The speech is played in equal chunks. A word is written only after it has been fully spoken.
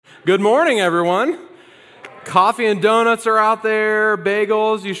Good morning, everyone. Coffee and donuts are out there,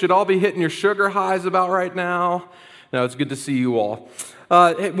 bagels. You should all be hitting your sugar highs about right now. No, it's good to see you all.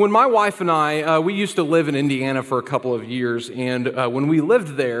 When my wife and I, we used to live in Indiana for a couple of years, and when we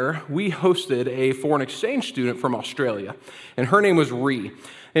lived there, we hosted a foreign exchange student from Australia, and her name was Ree.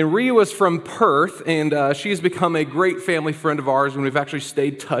 And Ree was from Perth, and she's become a great family friend of ours, and we've actually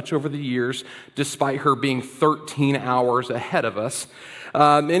stayed in touch over the years, despite her being 13 hours ahead of us.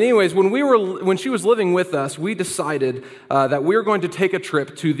 Anyways, when she was living with us, we decided that we were going to take a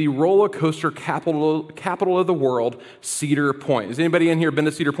trip to the roller coaster capital of the world, Cedar Point. Has anybody in here been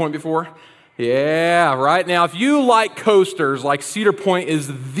to Cedar Point before? Yeah, right. Now, if you like coasters, like Cedar Point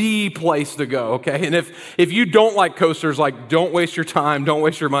is the place to go, okay? And if you don't like coasters, like don't waste your time, don't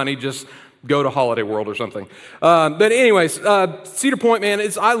waste your money, just go to Holiday World or something. But anyways, Cedar Point, man,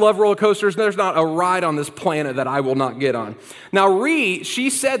 I love roller coasters. There's not a ride on this planet that I will not get on. Now, Ree, she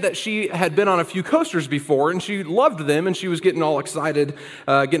said that she had been on a few coasters before, and she loved them, and she was getting all excited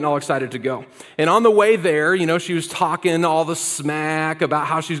to go. And on the way there, she was talking all the smack about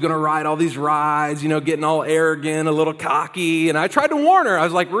how she's going to ride all these rides, getting all arrogant, a little cocky. And I tried to warn her. I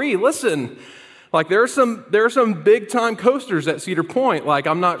was like, Ree, listen. Like, there are some big-time coasters at Cedar Point. Like,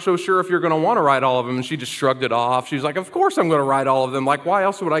 I'm not so sure if you're going to want to ride all of them. And she just shrugged it off. She's like, of course I'm going to ride all of them. Like, why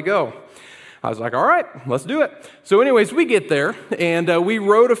else would I go? I was like, all right, let's do it. So anyways, we get there, and we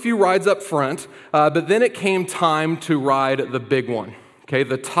rode a few rides up front. But then it came time to ride the big one, okay,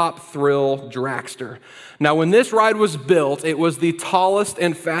 the Top Thrill Dragster. Now, when this ride was built, it was the tallest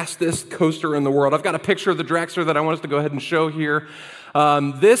and fastest coaster in the world. I've got a picture of the dragster that I want us to go ahead and show here.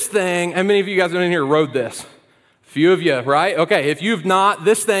 This thing, how many of you guys in here rode this? Few of you, right? Okay, if you've not,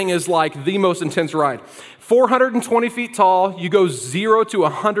 this thing is like the most intense ride. 420 feet tall, you go 0 to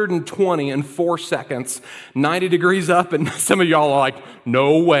 120 in 4 seconds, 90 degrees up, and some of y'all are like,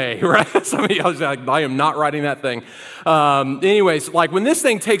 no way, right? Some of y'all are like, I am not riding that thing. Anyways, like when this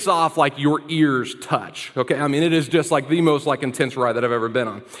thing takes off, like your ears touch, okay? I mean, it is just like the most like intense ride that I've ever been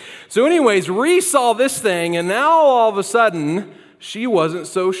on. So anyways, Ree saw this thing, and now all of a sudden, she wasn't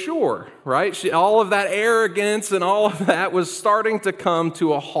so sure, right? All of that arrogance and all of that was starting to come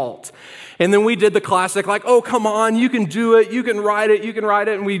to a halt. And then we did the classic, like, oh, come on, you can do it, you can ride it,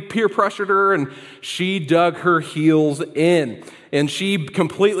 and we peer pressured her, and she dug her heels in, and she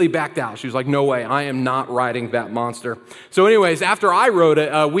completely backed out. She was like, no way, I am not riding that monster. So anyways, after I rode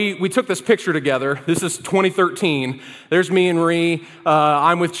it, we took this picture together. This is 2013. There's me and Ree.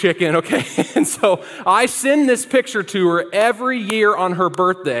 I'm with Chicken, okay? And so I send this picture to her every year on her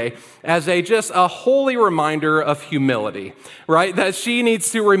birthday as just a holy reminder of humility, right? That she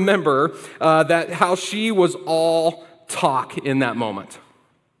needs to remember that how she was all talk in that moment.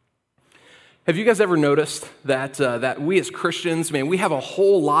 Have you guys ever noticed that we as Christians, man, we have a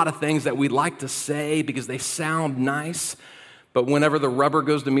whole lot of things that we like to say because they sound nice, but whenever the rubber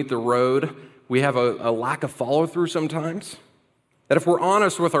goes to meet the road, we have a lack of follow-through sometimes? That if we're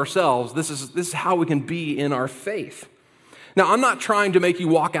honest with ourselves, this is how we can be in our faith. Now, I'm not trying to make you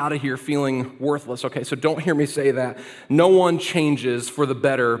walk out of here feeling worthless, okay? So don't hear me say that. No one changes for the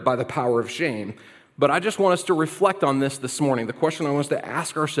better by the power of shame. But I just want us to reflect on this morning. The question I want us to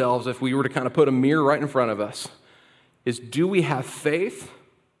ask ourselves, if we were to kind of put a mirror right in front of us, is do we have faith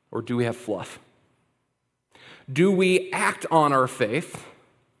or do we have fluff? Do we act on our faith,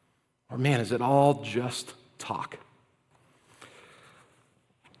 or man, is it all just talk?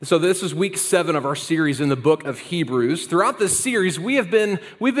 So this is week 7 of our series in the book of Hebrews. Throughout this series, we've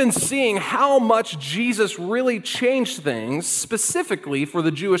been seeing how much Jesus really changed things, specifically for the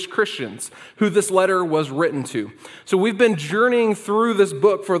Jewish Christians who this letter was written to. So we've been journeying through this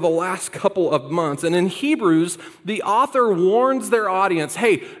book for the last couple of months. And in Hebrews, the author warns their audience,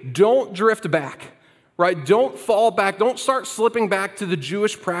 hey, don't drift back. Right? Don't fall back. Don't start slipping back to the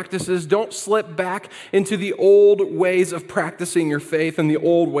Jewish practices. Don't slip back into the old ways of practicing your faith and the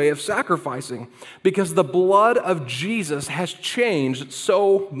old way of sacrificing. Because the blood of Jesus has changed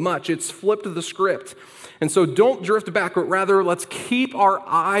so much. It's flipped the script. And so don't drift back, but rather let's keep our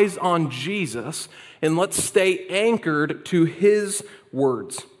eyes on Jesus and let's stay anchored to his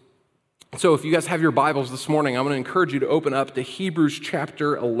words. So if you guys have your Bibles this morning, I'm going to encourage you to open up to Hebrews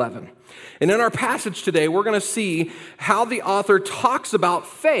chapter 11. And in our passage today, we're going to see how the author talks about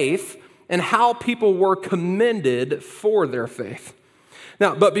faith and how people were commended for their faith.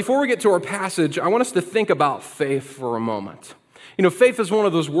 Now, but before we get to our passage, I want us to think about faith for a moment. You know, faith is one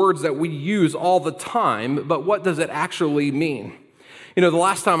of those words that we use all the time, but what does it actually mean? You know, the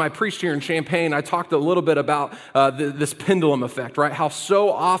last time I preached here in Champaign, I talked a little bit about this pendulum effect, right? How so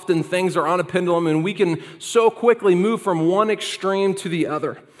often things are on a pendulum and we can so quickly move from one extreme to the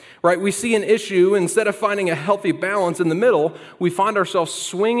other, right? We see an issue, instead of finding a healthy balance in the middle, we find ourselves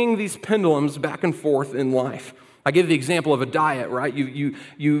swinging these pendulums back and forth in life. I give the example of a diet, right?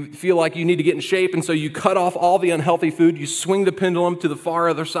 You feel like you need to get in shape, and so you cut off all the unhealthy food, you swing the pendulum to the far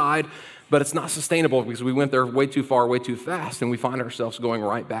other side, but it's not sustainable because we went there way too far, way too fast, and we find ourselves going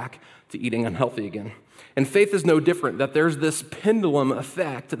right back to eating unhealthy again. And faith is no different, that there's this pendulum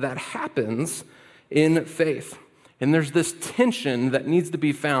effect that happens in faith. And there's this tension that needs to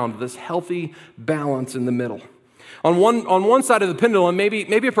be found, this healthy balance in the middle. On one side of the pendulum,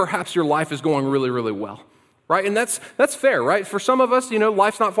 maybe perhaps your life is going really, really well. Right? And that's fair, right? For some of us, you know,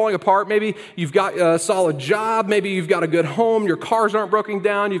 life's not falling apart. Maybe you've got a solid job. Maybe you've got a good home. Your cars aren't broken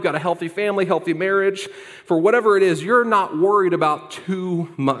down. You've got a healthy family, healthy marriage. For whatever it is, you're not worried about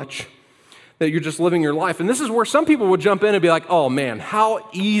too much, that you're just living your life. And this is where some people would jump in and be like, oh man, how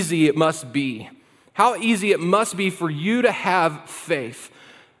easy it must be. How easy it must be for you to have faith.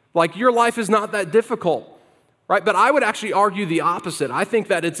 Like your life is not that difficult. Right? But I would actually argue the opposite. I think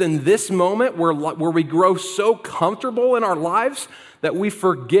that it's in this moment where we grow so comfortable in our lives that we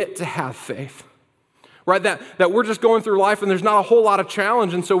forget to have faith. Right? That we're just going through life and there's not a whole lot of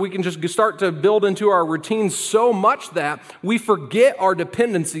challenge, and so we can just start to build into our routines so much that we forget our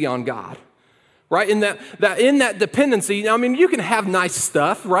dependency on God. Right? In that dependency, I mean, you can have nice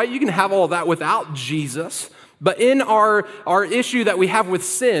stuff, right? You can have all that without Jesus. But in our issue that we have with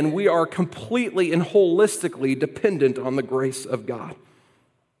sin, we are completely and holistically dependent on the grace of God.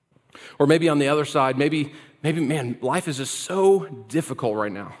 Or maybe on the other side, maybe, man, life is just so difficult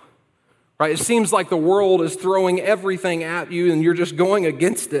right now. Right? It seems like the world is throwing everything at you and you're just going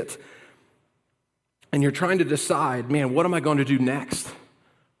against it. And you're trying to decide, man, what am I going to do next?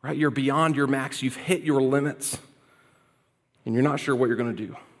 Right? You're beyond your max. You've hit your limits. And you're not sure what you're going to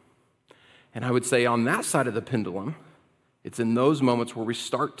do. And I would say on that side of the pendulum, it's in those moments where we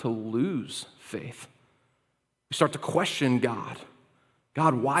start to lose faith. We start to question God.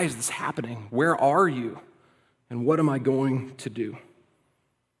 God, why is this happening? Where are you? And what am I going to do?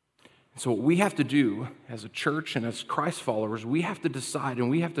 And so what we have to do as a church and as Christ followers, we have to decide and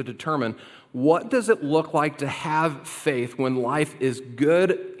we have to determine, what does it look like to have faith when life is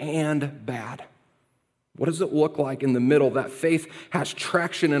good and bad? What does it look like in the middle that faith has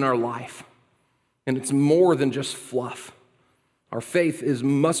traction in our life? And it's more than just fluff. Our faith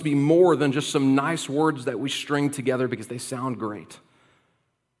must be more than just some nice words that we string together because they sound great.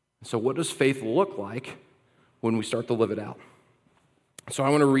 So what does faith look like when we start to live it out? So I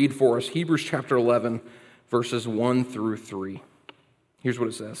want to read for us Hebrews chapter 11, verses 1 through 3. Here's what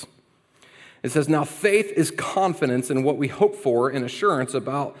it says. It says, "Now faith is confidence in what we hope for and assurance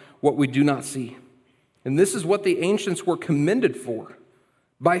about what we do not see. And this is what the ancients were commended for.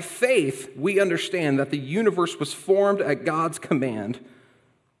 By faith, we understand that the universe was formed at God's command,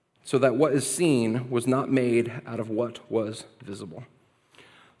 so that what is seen was not made out of what was visible."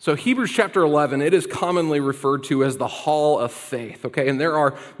 So Hebrews chapter 11, it is commonly referred to as the hall of faith, okay? And there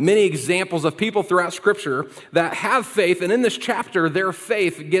are many examples of people throughout Scripture that have faith, and in this chapter, their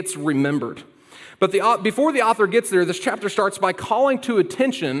faith gets remembered. But before the author gets there, this chapter starts by calling to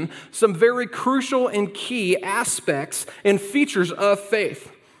attention some very crucial and key aspects and features of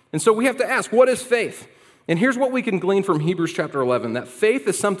faith. And so we have to ask, what is faith? And here's what we can glean from Hebrews chapter 11, that faith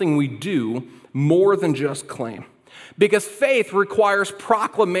is something we do more than just claim. Because faith requires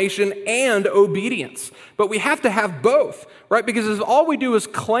proclamation and obedience. But we have to have both, right? Because if all we do is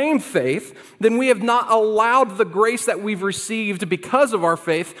claim faith, then we have not allowed the grace that we've received because of our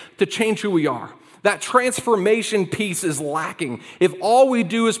faith to change who we are. That transformation piece is lacking. If all we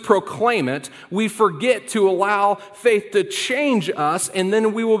do is proclaim it, we forget to allow faith to change us, and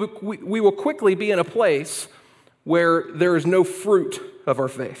then we will quickly be in a place where there is no fruit of our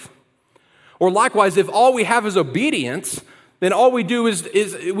faith. Or likewise, if all we have is obedience, then all we do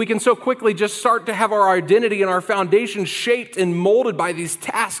is we can so quickly just start to have our identity and our foundation shaped and molded by these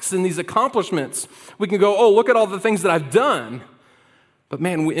tasks and these accomplishments. We can go, oh, look at all the things that I've done. But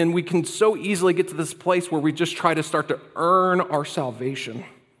man, we can so easily get to this place where we just try to start to earn our salvation.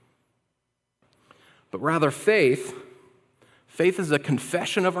 But rather, faith is a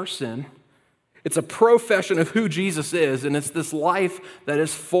confession of our sin. It's a profession of who Jesus is, and it's this life that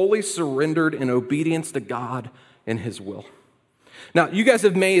is fully surrendered in obedience to God and His will. Now, you guys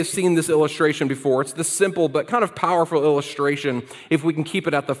may have seen this illustration before. It's this simple but kind of powerful illustration if we can keep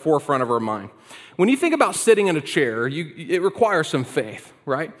it at the forefront of our mind. When you think about sitting in a chair, it requires some faith,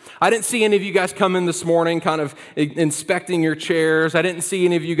 right? I didn't see any of you guys come in this morning kind of inspecting your chairs. I didn't see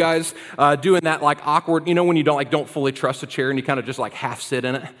any of you guys doing that like awkward, when you don't fully trust a chair and you kind of just like half sit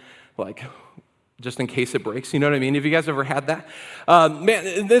in it, like just in case it breaks. You know what I mean? Have you guys ever had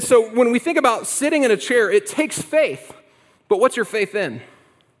that? So when we think about sitting in a chair, it takes faith. But what's your faith in?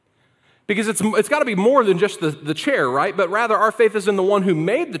 Because it's got to be more than just the chair, right? But rather our faith is in the one who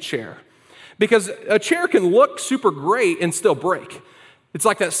made the chair. Because a chair can look super great and still break. It's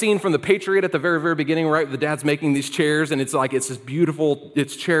like that scene from The Patriot at the very, very beginning, right? The dad's making these chairs, and it's this beautiful,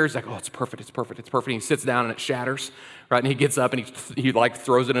 chairs, like, oh, it's perfect. And he sits down and it shatters, right? And he gets up and he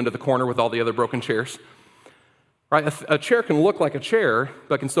throws it into the corner with all the other broken chairs. Right? A chair can look like a chair,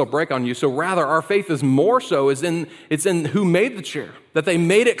 but can still break on you. So rather, our faith is more so it's in who made the chair, that they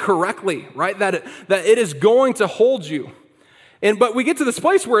made it correctly, right? That it is going to hold you. But we get to this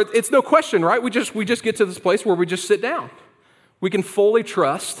place where it's no question, right? We just get to this place where we just sit down. We can fully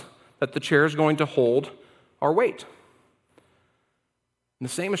trust that the chair is going to hold our weight. And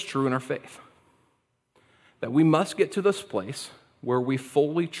the same is true in our faith. That we must get to this place where we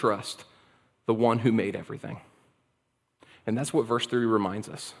fully trust the one who made everything. And that's what verse 3 reminds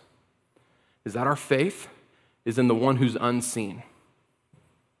us, is that our faith is in the one who's unseen.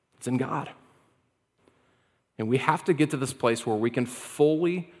 It's in God. And we have to get to this place where we can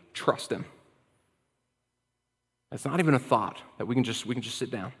fully trust him. It's not even a thought that we can just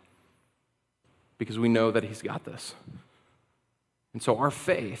sit down because we know that he's got this. And so our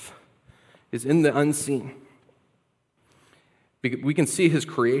faith is in the unseen. We can see his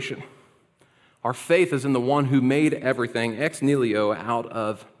creation. Our faith is in the one who made everything ex nihilo out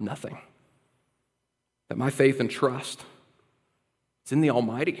of nothing. That my faith and trust, it's in the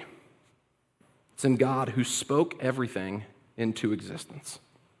Almighty. It's in God who spoke everything into existence.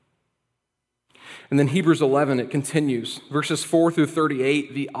 And then Hebrews 11, it continues. Verses 4 through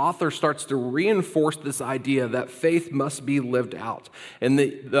 38, the author starts to reinforce this idea that faith must be lived out. And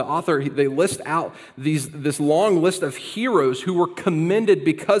the author, they list out this long list of heroes who were commended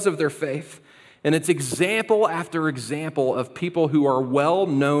because of their faith. And it's example after example of people who are well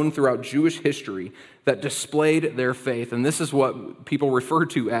known throughout Jewish history that displayed their faith. And this is what people refer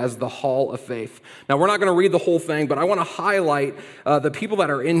to as the Hall of Faith. Now, we're not going to read the whole thing, but I want to highlight the people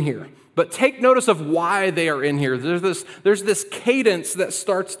that are in here. But take notice of why they are in here. There's this cadence that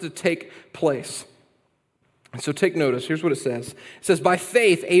starts to take place. So take notice. Here's what it says. It says, by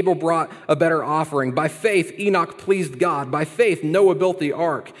faith, Abel brought a better offering. By faith, Enoch pleased God. By faith, Noah built the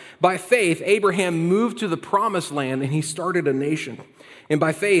ark. By faith, Abraham moved to the promised land and he started a nation. And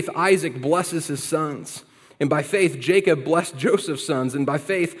by faith, Isaac blesses his sons. And by faith, Jacob blessed Joseph's sons. And by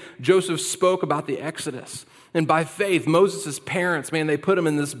faith, Joseph spoke about the Exodus. And by faith, Moses' parents, they put him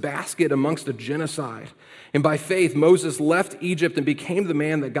in this basket amongst a genocide. And by faith, Moses left Egypt and became the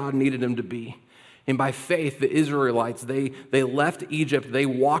man that God needed him to be. And by faith, the Israelites, they left Egypt. They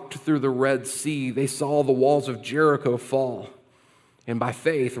walked through the Red Sea. They saw the walls of Jericho fall. And by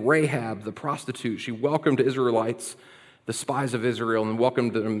faith, Rahab, the prostitute, she welcomed Israelites, the spies of Israel, and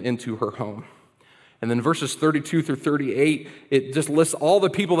welcomed them into her home. And then verses 32 through 38, it just lists all the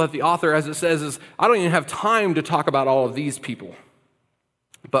people that the author, as it says, I don't even have time to talk about all of these people.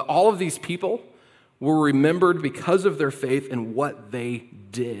 But all of these people were remembered because of their faith and what they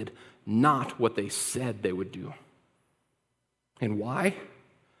did, not what they said they would do. And why?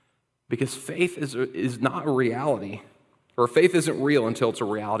 Because faith is not a reality, or faith isn't real until it's a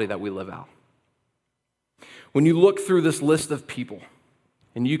reality that we live out. When you look through this list of people,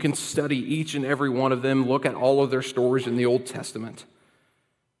 and you can study each and every one of them, look at all of their stories in the Old Testament,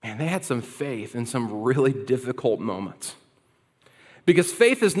 man, they had some faith in some really difficult moments. Because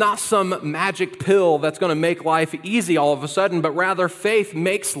faith is not some magic pill that's going to make life easy all of a sudden, but rather faith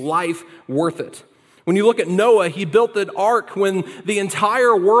makes life worth it. When you look at Noah, he built an ark when the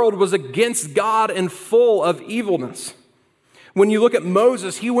entire world was against God and full of evilness. When you look at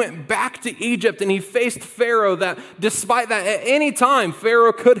Moses, he went back to Egypt and he faced Pharaoh that despite that at any time,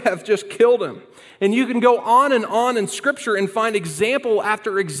 Pharaoh could have just killed him. And you can go on in Scripture and find example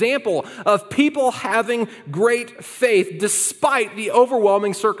after example of people having great faith despite the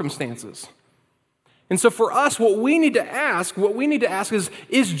overwhelming circumstances. And so for us, what we need to ask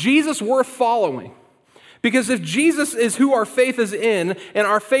is Jesus worth following? Because if Jesus is who our faith is in, and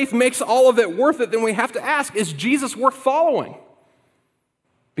our faith makes all of it worth it, then we have to ask, is Jesus worth following?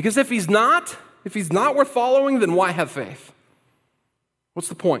 Because if he's not worth following, then why have faith? What's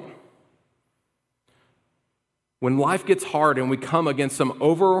the point? When life gets hard and we come against some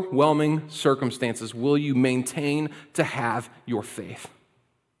overwhelming circumstances, will you maintain to have your faith?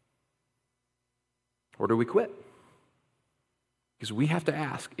 Or do we quit? Because we have to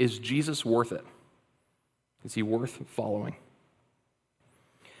ask, is Jesus worth it? Is he worth following?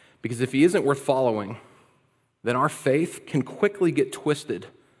 Because if he isn't worth following, then our faith can quickly get twisted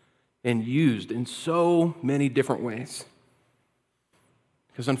and used in so many different ways.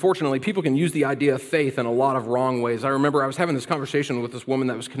 Because unfortunately, people can use the idea of faith in a lot of wrong ways. I remember I was having this conversation with this woman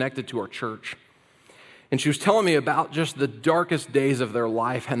that was connected to our church. And she was telling me about just the darkest days of their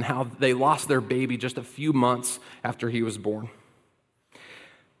life and how they lost their baby just a few months after he was born.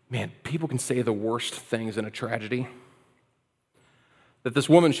 Man, people can say the worst things in a tragedy. That this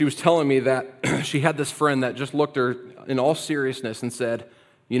woman, she was telling me that she had this friend that just looked her in all seriousness and said,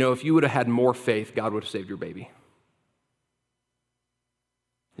 you know, if you would have had more faith, God would have saved your baby.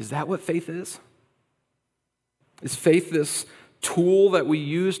 Is that what faith is? Is faith this tool that we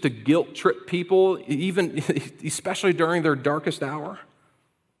use to guilt trip people, even especially during their darkest hour?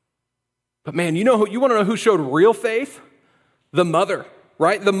 But man, you want to know who showed real faith? The mother,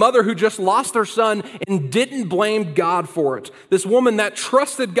 right? The mother who just lost her son and didn't blame God for it. This woman that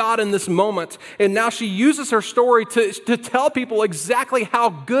trusted God in this moment, and now she uses her story to tell people exactly how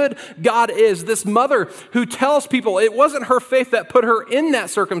good God is. This mother who tells people it wasn't her faith that put her in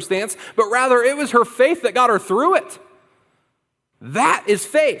that circumstance, but rather it was her faith that got her through it. That is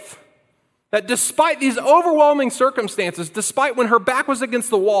faith. That despite these overwhelming circumstances, despite when her back was against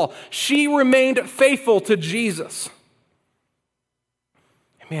the wall, she remained faithful to Jesus.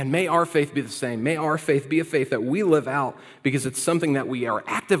 Man, may our faith be the same. May our faith be a faith that we live out because it's something that we are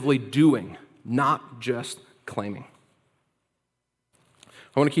actively doing, not just claiming.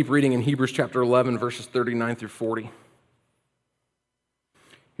 I want to keep reading in Hebrews chapter 11, verses 39 through 40.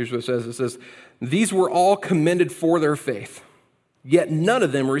 Here's what it says. It says, "These were all commended for their faith, yet none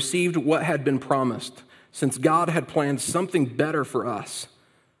of them received what had been promised, since God had planned something better for us,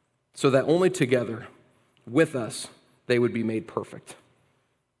 so that only together with us they would be made perfect."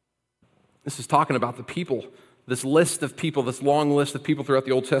 This is talking about the people, this list of people, this long list of people throughout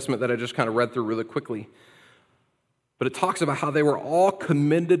the Old Testament that I just kind of read through really quickly. But it talks about how they were all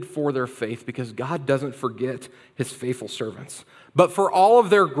commended for their faith because God doesn't forget his faithful servants. But for all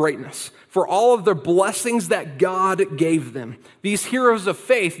of their greatness, for all of the blessings that God gave them, these heroes of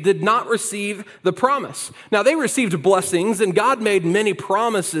faith did not receive the promise. Now, they received blessings, and God made many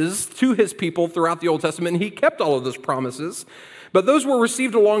promises to his people throughout the Old Testament, and he kept all of those promises. But those were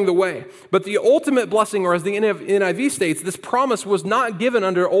received along the way. But the ultimate blessing, or as the NIV states, this promise was not given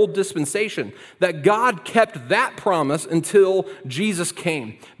under old dispensation, that God kept that promise until Jesus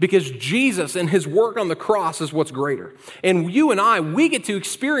came. Because Jesus and his work on the cross is what's greater. And you and I, we get to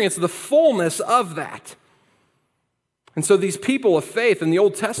experience the fullness of that. And so these people of faith in the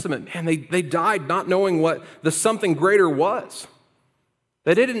Old Testament, man, they died not knowing what the something greater was.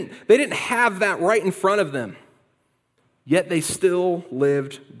 They didn't have that right in front of them. Yet they still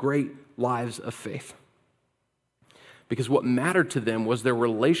lived great lives of faith. Because what mattered to them was their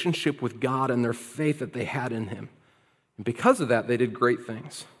relationship with God and their faith that they had in him. And because of that, they did great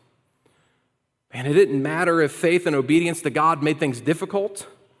things. And it didn't matter if faith and obedience to God made things difficult.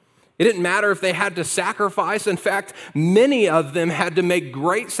 It didn't matter if they had to sacrifice. In fact, many of them had to make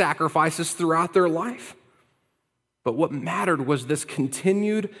great sacrifices throughout their life. But what mattered was this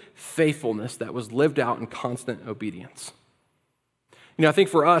continued faithfulness that was lived out in constant obedience. You know, I think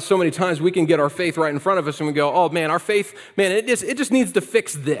for us, so many times we can get our faith right in front of us and we go, oh man, our faith, man, it just needs to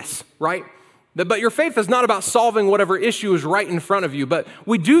fix this, right? But your faith is not about solving whatever issue is right in front of you, but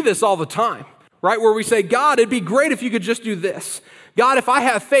we do this all the time, right? Where we say, God, it'd be great if you could just do this. God, if I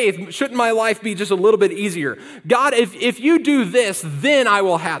have faith, shouldn't my life be just a little bit easier? God, if you do this, then I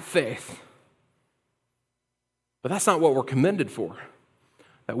will have faith. But that's not what we're commended for.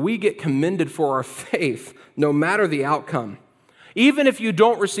 That we get commended for our faith no matter the outcome. Even if you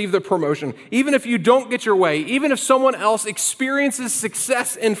don't receive the promotion, even if you don't get your way, even if someone else experiences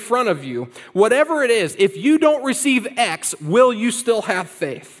success in front of you, whatever it is, if you don't receive X, will you still have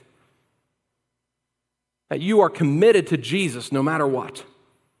faith? That you are committed to Jesus no matter what.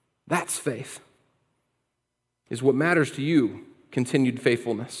 That's faith. Is what matters to you, continued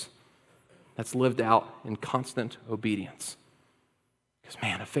faithfulness. That's lived out in constant obedience. Because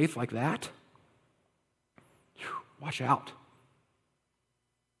man, a faith like that, watch out.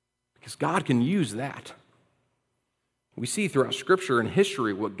 Because God can use that. We see throughout Scripture and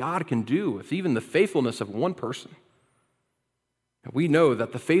history what God can do with even the faithfulness of one person. And we know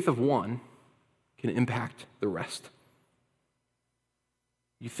that the faith of one can impact the rest.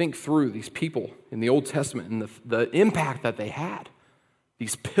 You think through these people in the Old Testament and the impact that they had,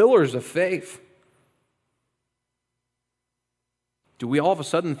 these pillars of faith. Do we all of a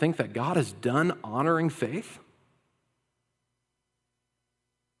sudden think that God is done honoring faith?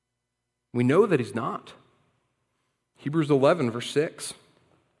 We know that he's not. Hebrews 11, verse 6.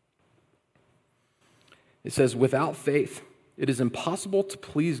 It says, without faith, it is impossible to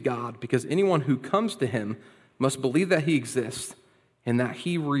please God, because anyone who comes to him must believe that he exists and that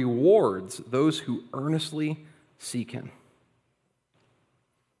he rewards those who earnestly seek him.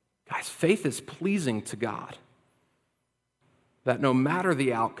 Guys, faith is pleasing to God. That no matter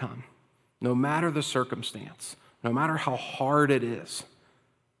the outcome, no matter the circumstance, no matter how hard it is,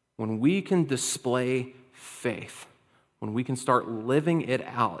 when we can display faith, when we can start living it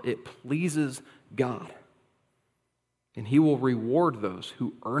out, it pleases God. And he will reward those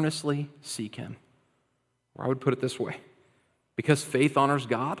who earnestly seek him. Or I would put it this way. Because faith honors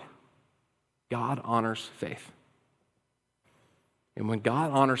God, God honors faith. And when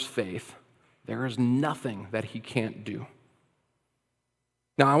God honors faith, there is nothing that he can't do.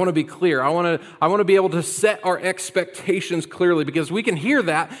 Now, I want to be clear. I want to be able to set our expectations clearly, because we can hear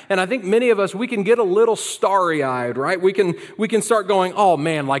that, and I think many of us, we can get a little starry-eyed, right? We can start going, oh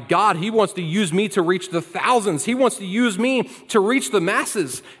man, like God, he wants to use me to reach the thousands. He wants to use me to reach the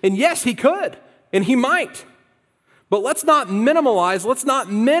masses. And yes, he could, and he might. But let's not minimize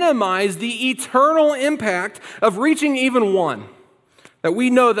the eternal impact of reaching even one. That we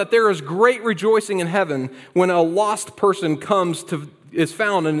know that there is great rejoicing in heaven when a lost person is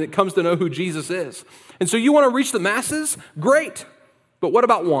found and it comes to know who Jesus is. And so you want to reach the masses? Great. But what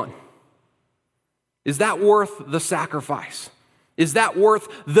about one? Is that worth the sacrifice? Is that worth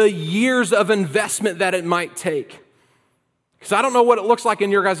the years of investment that it might take? Because I don't know what it looks like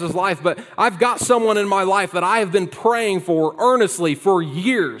in your guys' life, but I've got someone in my life that I have been praying for earnestly for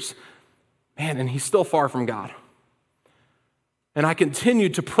years. Man, and he's still far from God. And I continue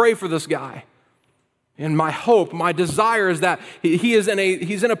to pray for this guy. And my hope, my desire is that he's in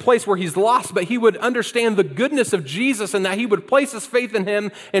a place where he's lost, but he would understand the goodness of Jesus and that he would place his faith in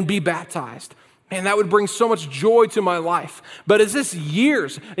him and be baptized. Man, that would bring so much joy to my life. But is this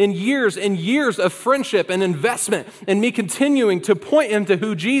years and years and years of friendship and investment and me continuing to point him to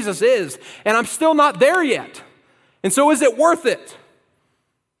who Jesus is? And I'm still not there yet. And so is it worth it?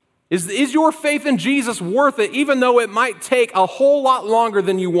 Is your faith in Jesus worth it, even though it might take a whole lot longer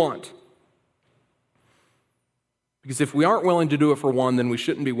than you want? Because if we aren't willing to do it for one, then we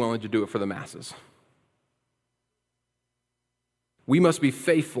shouldn't be willing to do it for the masses. We must be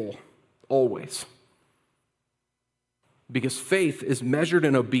faithful always. Because faith is measured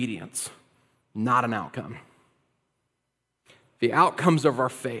in obedience, not an outcome. The outcomes of our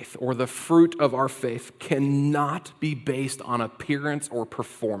faith, or the fruit of our faith, cannot be based on appearance or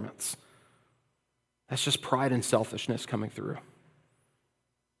performance. That's just pride and selfishness coming through.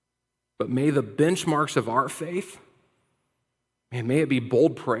 But may the benchmarks of our faith, man, may it be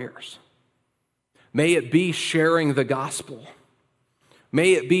bold prayers. May it be sharing the gospel.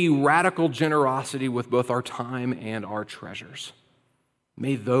 May it be radical generosity with both our time and our treasures.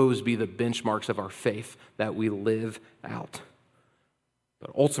 May those be the benchmarks of our faith that we live out.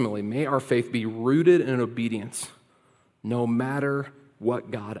 But ultimately, may our faith be rooted in obedience, no matter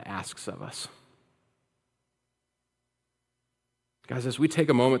what God asks of us. Guys, as we take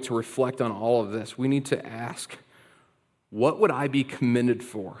a moment to reflect on all of this, we need to ask, what would I be commended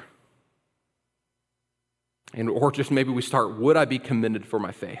for? Or just maybe we start, would I be commended for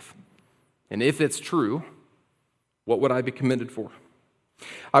my faith? And if it's true, what would I be commended for?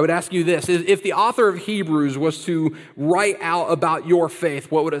 I would ask you this, if the author of Hebrews was to write out about your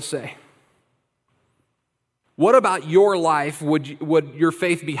faith, what would it say? What about your life would your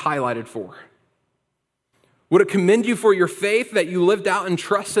faith be highlighted for? Would it commend you for your faith that you lived out in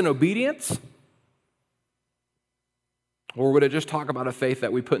trust and obedience? Or would it just talk about a faith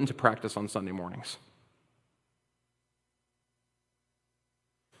that we put into practice on Sunday mornings?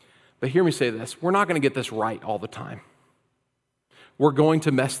 But hear me say this, we're not going to get this right all the time. We're going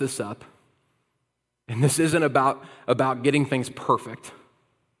to mess this up. And this isn't about getting things perfect,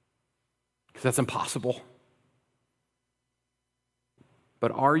 because that's impossible.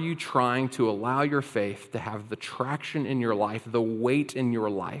 But are you trying to allow your faith to have the traction in your life, the weight in your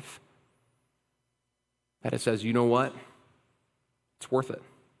life, that it says, you know what? It's worth it.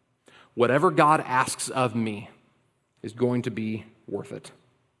 Whatever God asks of me is going to be worth it.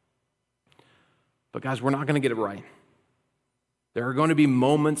 But guys, we're not going to get it right. There are going to be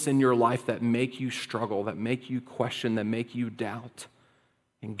moments in your life that make you struggle, that make you question, that make you doubt.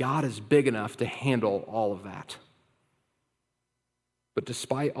 And God is big enough to handle all of that. But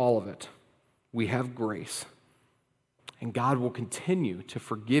despite all of it, we have grace. And God will continue to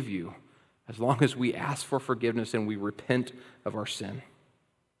forgive you as long as we ask for forgiveness and we repent of our sin.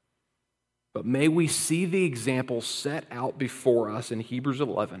 But may we see the example set out before us in Hebrews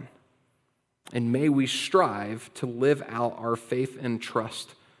 11, and may we strive to live out our faith and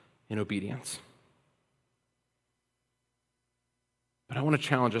trust in obedience. But I want to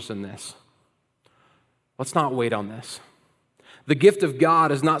challenge us in this. Let's not wait on this. The gift of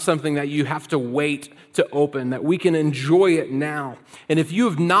God is not something that you have to wait to open, that we can enjoy it now. And if you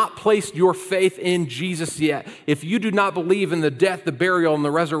have not placed your faith in Jesus yet, if you do not believe in the death, the burial, and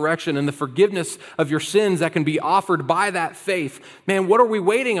the resurrection, and the forgiveness of your sins that can be offered by that faith, man, what are we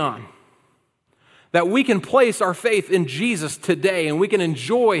waiting on? That we can place our faith in Jesus today, and we can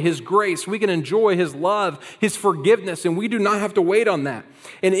enjoy His grace, we can enjoy His love, His forgiveness, and we do not have to wait on that.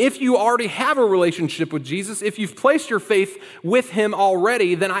 And if you already have a relationship with Jesus, if you've placed your faith with Him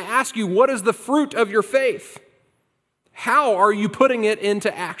already, then I ask you, what is the fruit of your faith? How are you putting it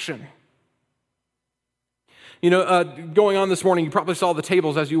into action? You know, going on this morning, you probably saw the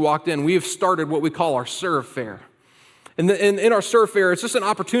tables as you walked in. We have started what we call our Serve Fair. And in our Serve Fair, it's just an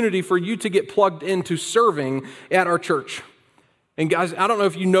opportunity for you to get plugged into serving at our church. And guys, I don't know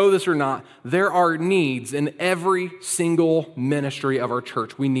if you know this or not, there are needs in every single ministry of our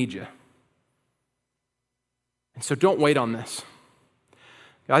church. We need you. And so don't wait on this.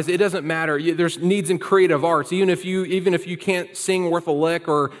 Guys, it doesn't matter. There's needs in creative arts. Even if you can't sing worth a lick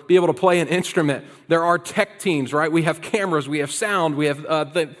or be able to play an instrument, there are tech teams, right? We have cameras, we have sound, we have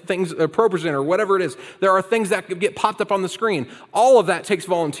things, ProPresenter, whatever it is. There are things that get popped up on the screen. All of that takes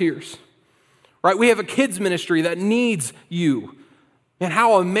volunteers, right? We have a kids ministry that needs you. And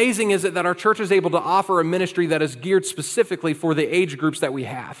how amazing is it that our church is able to offer a ministry that is geared specifically for the age groups that we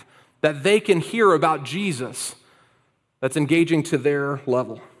have, that they can hear about Jesus that's engaging to their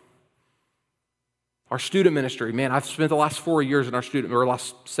level. Our student ministry, man, I've spent the last 7 years in our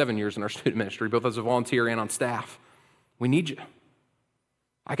student ministry, both as a volunteer and on staff. We need you.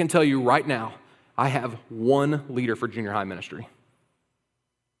 I can tell you right now, I have one leader for junior high ministry.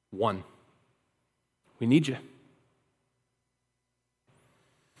 One. We need you.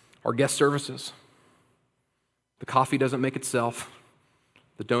 Our guest services. The coffee doesn't make itself.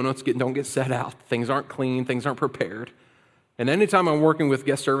 The donuts don't get set out. Things aren't clean. Things aren't prepared. And anytime I'm working with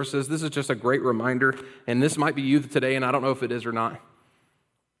guest services, this is just a great reminder, and this might be you today, and I don't know if it is or not.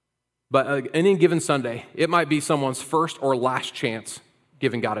 But any given Sunday, it might be someone's first or last chance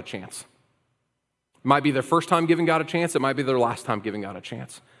giving God a chance. It might be their first time giving God a chance. It might be their last time giving God a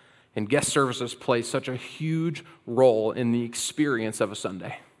chance. And guest services play such a huge role in the experience of a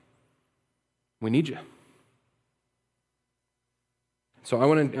Sunday. We need you. So I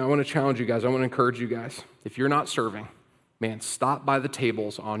want to challenge you guys. I want to encourage you guys. If you're not serving, man, stop by the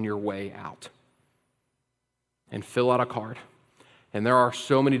tables on your way out and fill out a card. And there are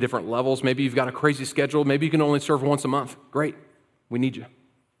so many different levels. Maybe you've got a crazy schedule. Maybe you can only serve once a month. Great. We need you.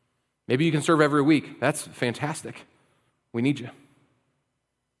 Maybe you can serve every week. That's fantastic. We need you.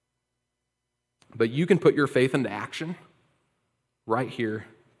 But you can put your faith into action right here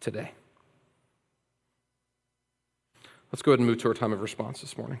today. Let's go ahead and move to our time of response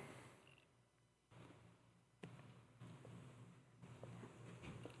this morning.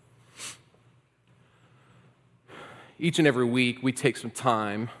 Each and every week, we take some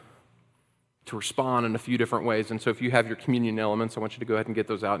time to respond in a few different ways. And so if you have your communion elements, I want you to go ahead and get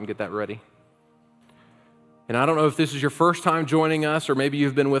those out and get that ready. And I don't know if this is your first time joining us, or maybe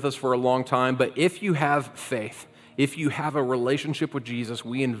you've been with us for a long time, but if you have faith, if you have a relationship with Jesus,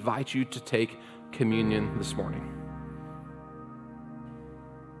 we invite you to take communion this morning.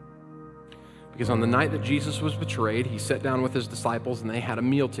 Because on the night that Jesus was betrayed, he sat down with his disciples and they had a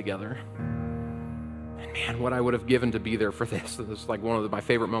meal together. And man, what I would have given to be there for this. This is like one of my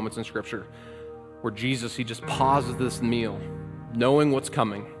favorite moments in Scripture, where Jesus, he just pauses this meal, knowing what's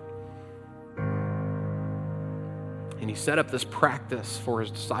coming. And he set up this practice for his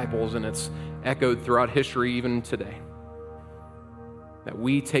disciples, and it's echoed throughout history even today. That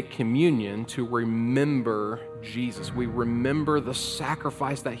we take communion to remember Jesus. We remember the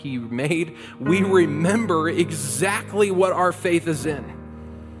sacrifice that he made. We remember exactly what our faith is in.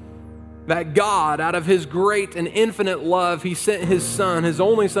 That God, out of his great and infinite love, he sent his son, his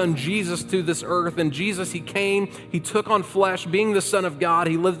only son, Jesus, to this earth. And Jesus, he came, he took on flesh, being the Son of God.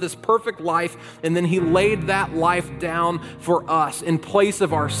 He lived this perfect life, and then he laid that life down for us in place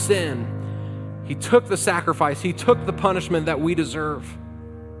of our sin. He took the sacrifice. He took the punishment that we deserve.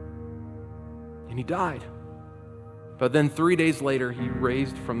 And he died. But then 3 days later, he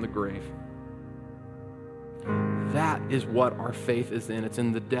raised from the grave. That is what our faith is in. It's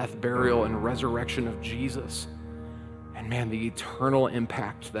in the death, burial, and resurrection of Jesus. And man, the eternal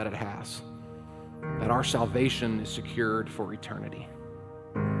impact that it has, that our salvation is secured for eternity.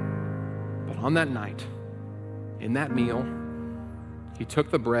 But on that night, in that meal, he took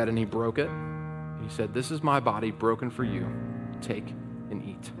the bread and he broke it. And he said, "This is my body broken for you. Take and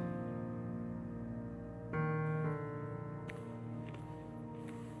eat."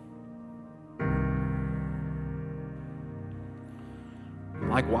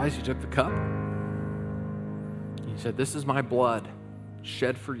 Likewise, he took the cup. He said, "This is my blood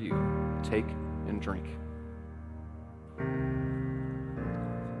shed for you. Take and drink."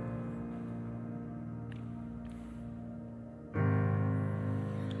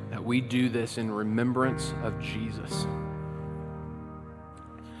 That we do this in remembrance of Jesus.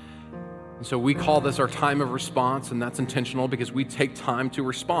 And so we call this our time of response, and that's intentional because we take time to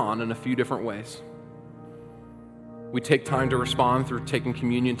respond in a few different ways. We take time to respond through taking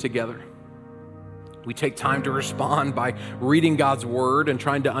communion together. We take time to respond by reading God's word and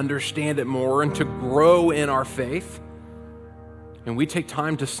trying to understand it more and to grow in our faith. And we take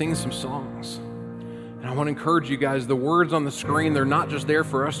time to sing some songs. And I want to encourage you guys, the words on the screen, they're not just there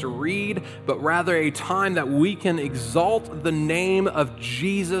for us to read, but rather a time that we can exalt the name of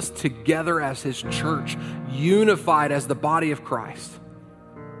Jesus together as his church, unified as the body of Christ.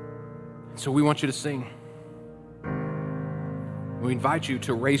 So we want you to sing. We invite you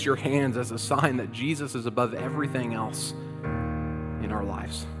to raise your hands as a sign that Jesus is above everything else in our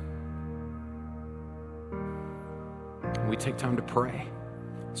lives. We take time to pray.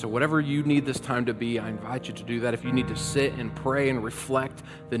 So whatever you need this time to be, I invite you to do that. If you need to sit and pray and reflect,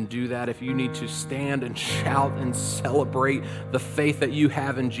 then do that. If you need to stand and shout and celebrate the faith that you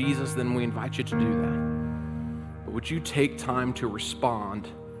have in Jesus, then we invite you to do that. But would you take time to respond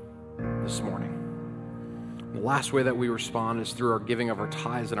this morning? The last way that we respond is through our giving of our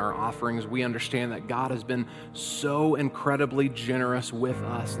tithes and our offerings. We understand that God has been so incredibly generous with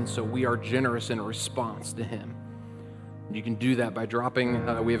us, and so we are generous in response to him. And you can do that by dropping,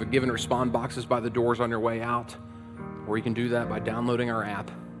 we have a give and respond boxes by the doors on your way out, or you can do that by downloading our app.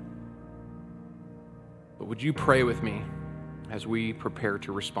 But would you pray with me as we prepare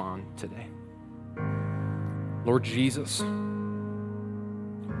to respond today? Lord Jesus,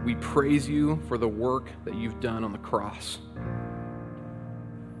 we praise you for the work that you've done on the cross.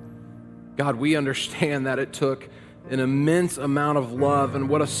 God, we understand that it took an immense amount of love and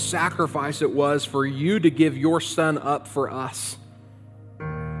what a sacrifice it was for you to give your son up for us.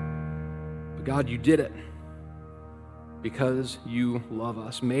 But God, you did it because you love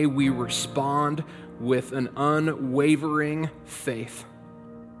us. May we respond with an unwavering faith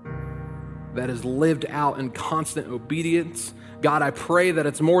that is lived out in constant obedience. God, I pray that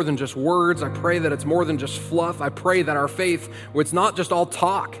it's more than just words. I pray that it's more than just fluff. I pray that our faith, it's not just all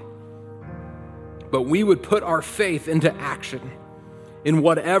talk, but we would put our faith into action in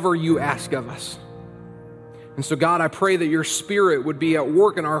whatever you ask of us. And so, God, I pray that your Spirit would be at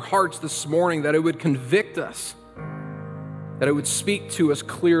work in our hearts this morning, that it would convict us, that it would speak to us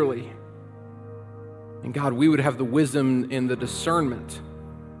clearly. And God, we would have the wisdom and the discernment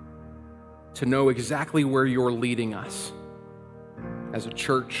to know exactly where you're leading us as a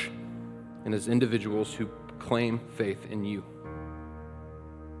church and as individuals who claim faith in you.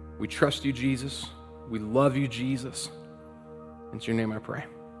 We trust you, Jesus. We love you, Jesus. In your name I pray.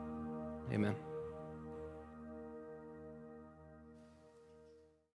 Amen.